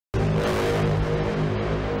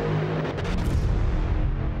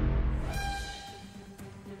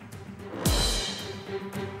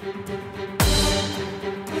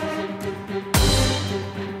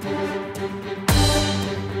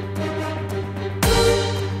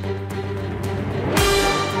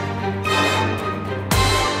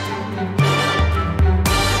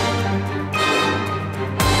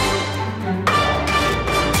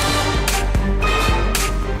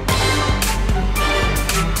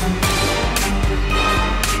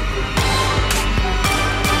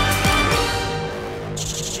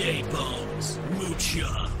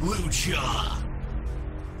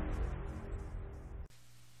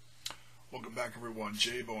everyone?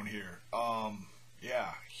 J-Bone here.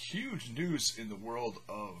 Yeah, huge news in the world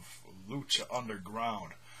of Lucha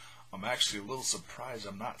Underground. I'm actually a little surprised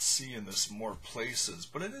I'm not seeing this more places,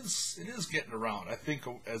 but it is getting around. I think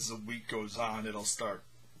as the week goes on, it'll start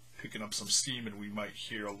picking up some steam, and we might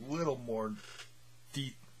hear a little more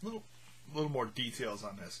little more details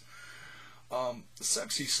on this. The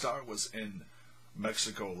sexy star was in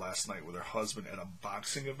Mexico last night with her husband at a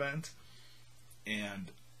boxing event,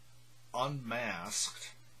 and unmasked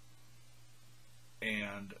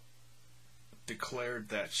and declared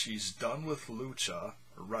that she's done with lucha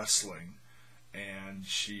wrestling and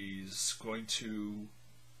she's going to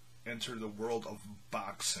enter the world of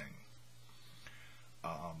boxing.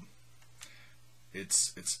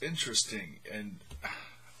 It's interesting, and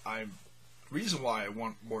reason why I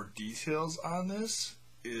want more details on this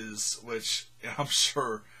is, which I'm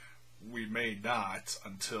sure we may not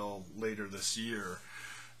until later this year,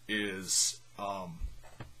 is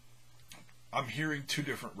I'm hearing two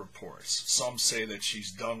different reports. Some say that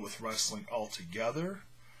she's done with wrestling altogether,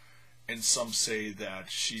 and some say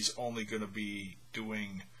that she's only going to be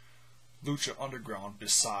doing Lucha Underground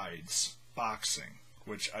besides boxing,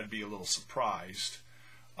 which I'd be a little surprised.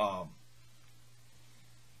 I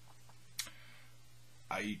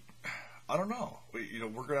don't know.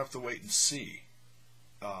 We're gonna have to wait and see.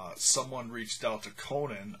 Someone reached out to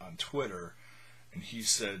Conan on Twitter, and he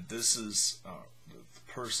said, "This is." The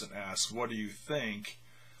person asked, "What do you think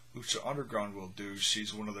Lucha Underground will do?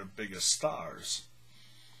 She's one of their biggest stars."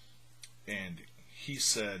 And he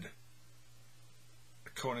said,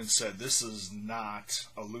 Conan said, "This is not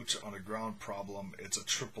a Lucha Underground problem. It's a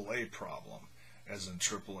AAA problem, as in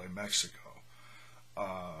AAA Mexico."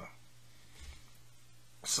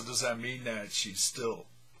 So does that mean that she still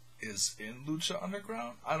is in Lucha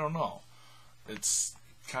Underground? I don't know. It's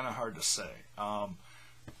kind of hard to say.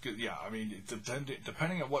 Yeah, I mean,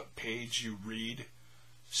 depending on what page you read,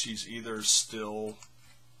 she's either still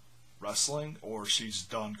wrestling or she's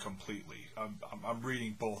done completely. I'm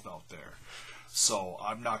reading both out there, so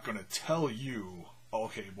I'm not going to tell you,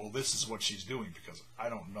 okay, well, this is what she's doing, because I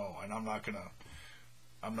don't know, and I'm not gonna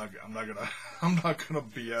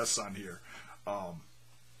BS on here.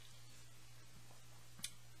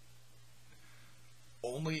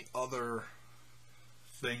 Only other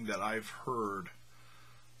thing that I've heard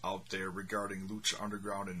out there regarding Lucha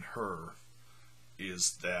Underground and her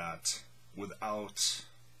is that it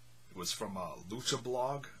was from a Lucha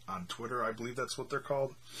blog on Twitter, I believe that's what they're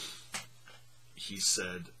called. He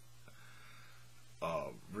said,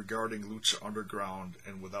 regarding Lucha Underground,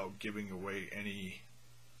 and without giving away any,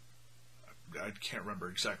 I can't remember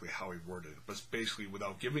exactly how he worded it, but basically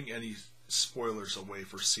without giving any spoilers away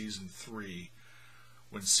for Season 3,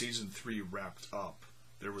 when Season 3 wrapped up,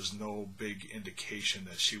 there was no big indication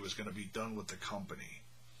that she was going to be done with the company.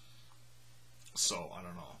 So, I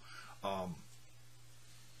don't know.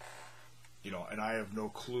 And I have no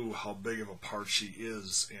clue how big of a part she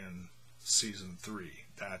is in Season 3.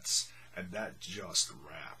 That just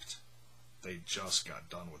wrapped. They just got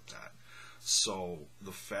done with that. So,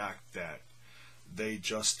 the fact that they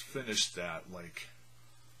just finished that,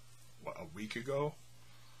 a week ago?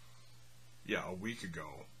 Yeah, a week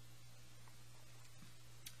ago.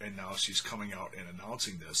 And now she's coming out and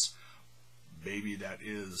announcing this. Maybe that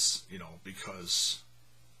is, because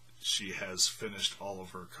she has finished all of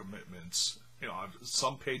her commitments.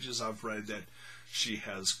 Some pages I've read that she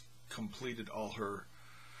has completed all her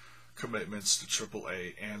commitments to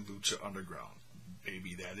AAA and Lucha Underground.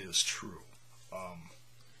 Maybe that is true.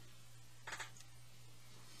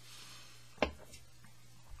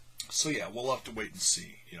 So yeah, we'll have to wait and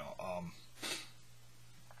see.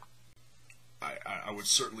 I would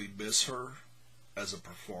certainly miss her as a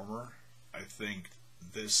performer. I think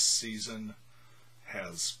this season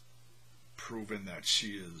has proven that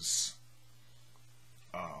she is,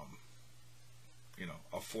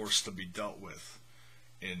 a force to be dealt with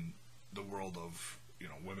in the world of,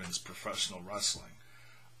 women's professional wrestling.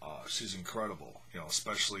 She's incredible,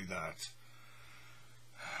 especially that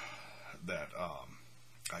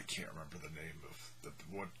I can't remember the name of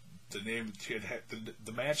the name.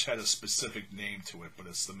 The match had a specific name to it, but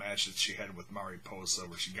it's the match that she had with Mariposa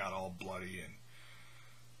where she got all bloody and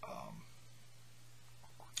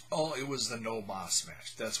it was the No Mas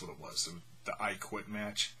match. That's what it was. The I Quit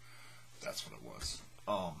match. That's what it was.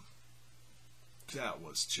 That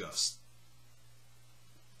was just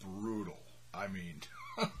brutal. I mean,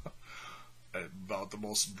 about the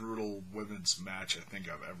most brutal women's match I think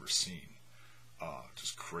I've ever seen.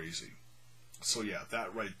 Just crazy. So yeah,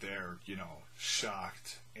 that right there,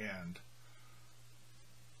 shocked, and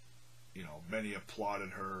many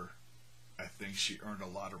applauded her I think she earned a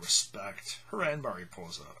lot of respect. Her and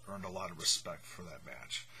Mariposa earned a lot of respect for that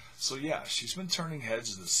match. So yeah, she's been turning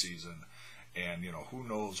heads this season, and who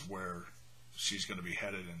knows where she's going to be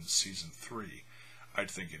headed in season 3. I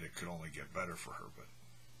think it could only get better for her, but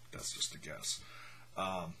that's just a guess.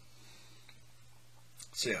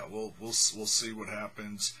 So yeah, we'll see what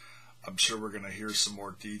happens. I'm sure we're going to hear some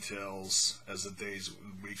more details as the days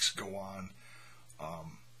and weeks go on.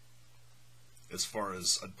 As far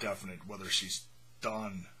as a definite whether she's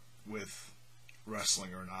done with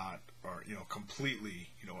wrestling or not, or completely,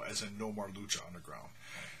 as in no more Lucha Underground.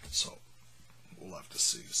 So we'll have to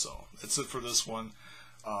see. So that's it for this one.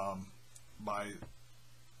 My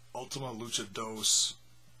Ultima Lucha Dos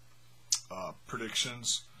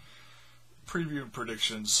predictions, preview and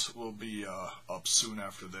predictions will be up soon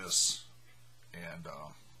after this, and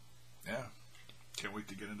yeah, can't wait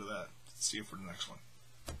to get into that. See you for the next one.